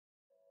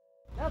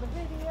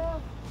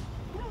Another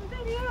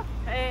video.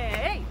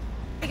 Hey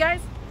guys,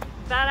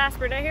 Badass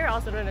Brunette here,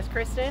 also known as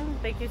Kristen.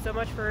 Thank you so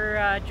much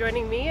for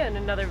joining me in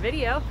another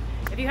video.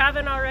 If you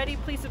haven't already,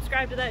 please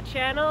subscribe to that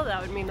channel.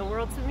 That would mean the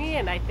world to me,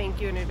 and I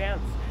thank you in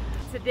advance.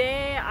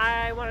 Today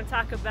I want to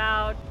talk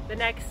about the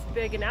next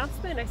big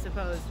announcement, I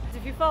suppose.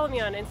 If you follow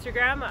me on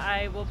Instagram,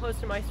 I will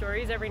post in my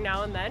stories every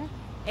now and then.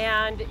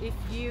 And if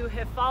you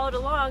have followed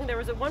along, there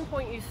was at one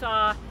point you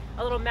saw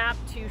a little map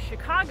to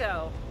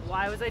Chicago.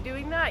 Why was I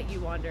doing that, you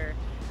wonder?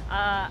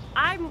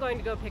 I'm going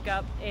to go pick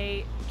up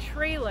a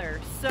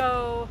trailer.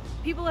 So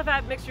people have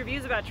had mixed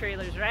reviews about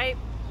trailers, right?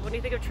 When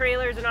you think of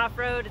trailers and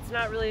off-road, it's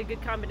not really a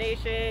good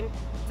combination.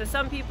 To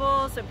some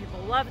people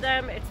love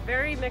them. It's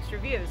very mixed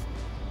reviews.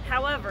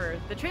 However,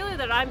 the trailer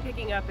that I'm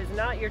picking up is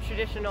not your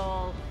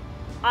traditional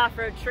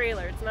off-road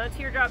trailer. It's not a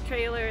teardrop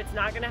trailer. It's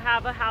not going to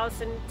have a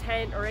house and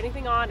tent or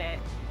anything on it.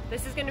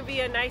 This is going to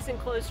be a nice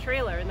enclosed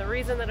trailer, and the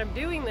reason that I'm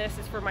doing this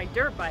is for my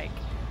dirt bike.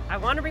 I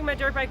want to bring my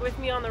dirt bike with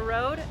me on the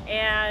road,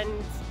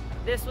 and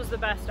this was the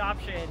best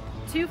option.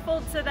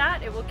 Twofold to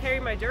that, it will carry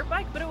my dirt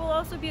bike, but it will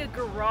also be a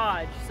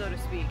garage, so to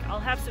speak. I'll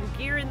have some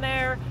gear in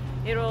there.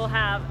 It'll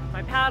have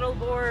my paddle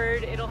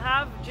board. It'll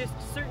have just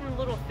certain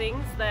little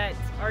things that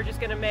are just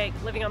going to make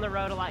living on the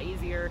road a lot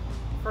easier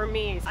for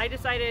me. I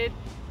decided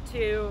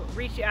to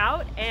reach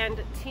out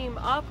and team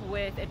up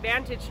with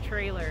Advantage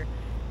Trailer.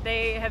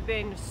 They have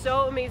been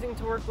so amazing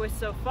to work with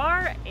so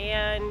far,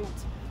 and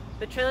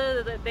the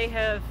trailer that they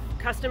have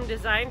custom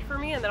designed for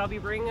me and that I'll be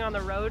bringing on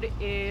the road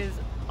is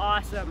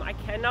awesome. I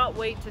cannot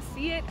wait to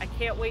see it. I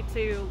can't wait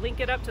to link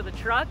it up to the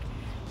truck,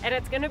 and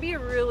it's going to be a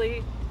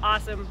really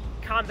awesome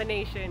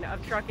combination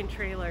of truck and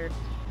trailer.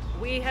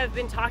 We have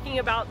been talking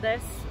about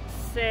this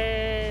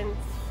since,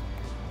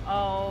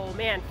 oh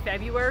man,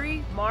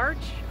 February, March.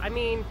 I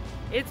mean,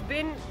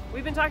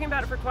 we've been talking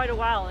about it for quite a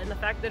while, and the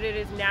fact that it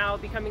is now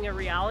becoming a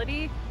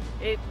reality,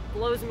 it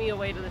blows me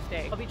away to this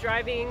day. I'll be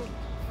driving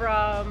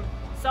from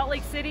Salt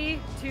Lake City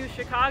to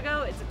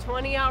Chicago. It's a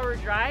 20-hour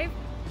drive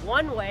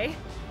one way,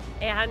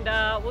 and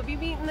we'll be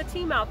meeting the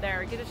team out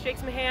there. Get to shake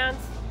some hands,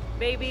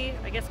 maybe,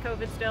 I guess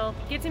COVID still.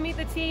 Get to meet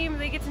the team,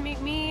 they get to meet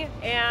me,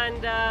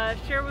 and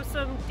share with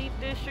some deep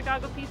dish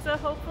Chicago pizza,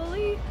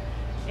 hopefully.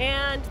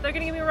 And they're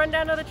gonna give me a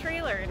rundown of the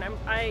trailer, and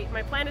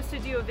my plan is to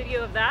do a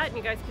video of that, and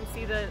you guys can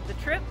see the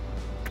trip,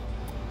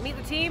 meet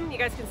the team, you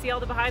guys can see all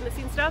the behind the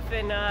scenes stuff,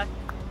 and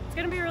it's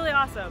gonna be really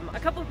awesome. A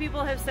couple of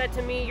people have said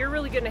to me, you're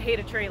really gonna hate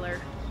a trailer,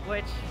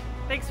 which,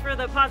 thanks for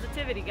the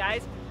positivity,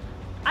 guys.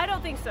 I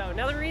don't think so.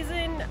 Now, the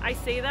reason I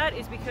say that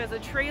is because a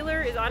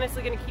trailer is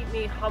honestly gonna keep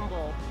me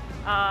humble.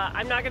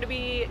 I'm not gonna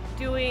be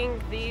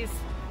doing these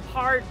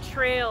hard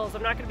trails.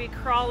 I'm not gonna be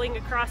crawling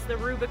across the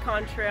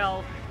Rubicon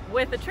Trail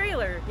with a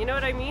trailer, you know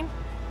what I mean?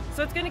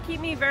 So it's gonna keep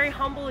me very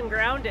humble and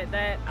grounded,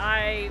 that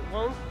I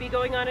won't be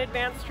going on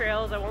advanced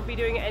trails, I won't be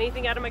doing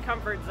anything out of my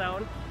comfort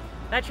zone.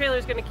 That trailer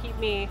is gonna keep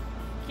me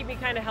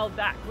kind of held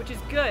back, which is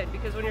good,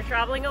 because when you're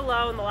traveling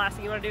alone, the last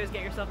thing you want to do is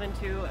get yourself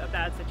into a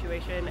bad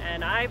situation,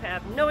 and I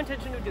have no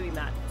intention of doing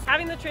that.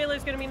 Having the trailer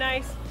is gonna be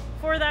nice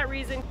for that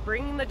reason,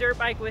 bringing the dirt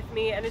bike with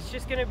me, and it's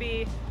just gonna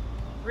be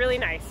really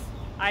nice,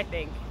 I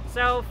think.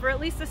 So for at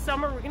least this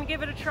summer, we're gonna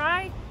give it a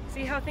try,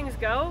 see how things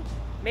go.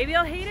 Maybe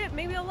I'll hate it,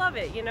 maybe I'll love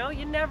it, you know?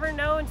 You never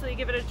know until you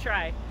give it a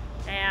try.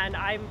 And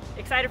I'm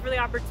excited for the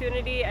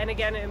opportunity, and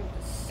again, I'm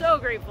so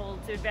grateful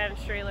to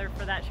Advantage Trailer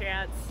for that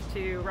chance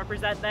to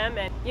represent them.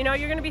 And you know,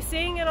 you're gonna be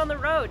seeing it on the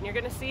road, and you're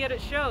gonna see it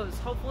at shows.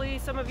 Hopefully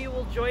some of you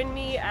will join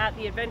me at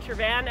the Adventure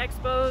Van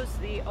Expos,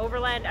 the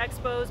Overland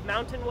Expos,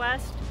 Mountain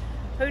West.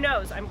 Who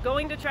knows? I'm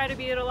going to try to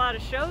be at a lot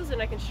of shows,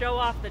 and I can show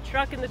off the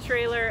truck and the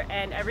trailer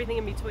and everything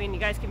in between. You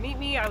guys can meet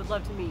me, I would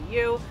love to meet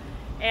you.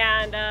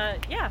 And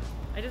yeah,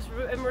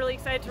 I'm really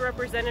excited to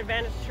represent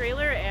Advantage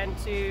Trailer and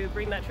to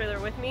bring that trailer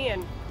with me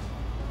and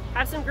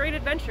have some great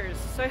adventures.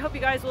 So I hope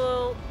you guys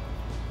will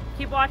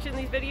keep watching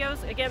these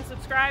videos. Again,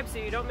 subscribe so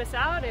you don't miss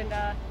out, and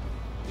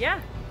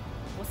yeah,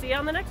 we'll see you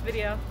on the next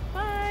video.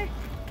 Bye!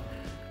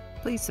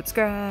 Please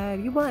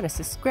subscribe. You want to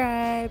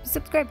subscribe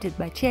to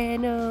my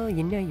channel.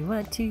 You know you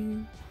want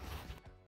to.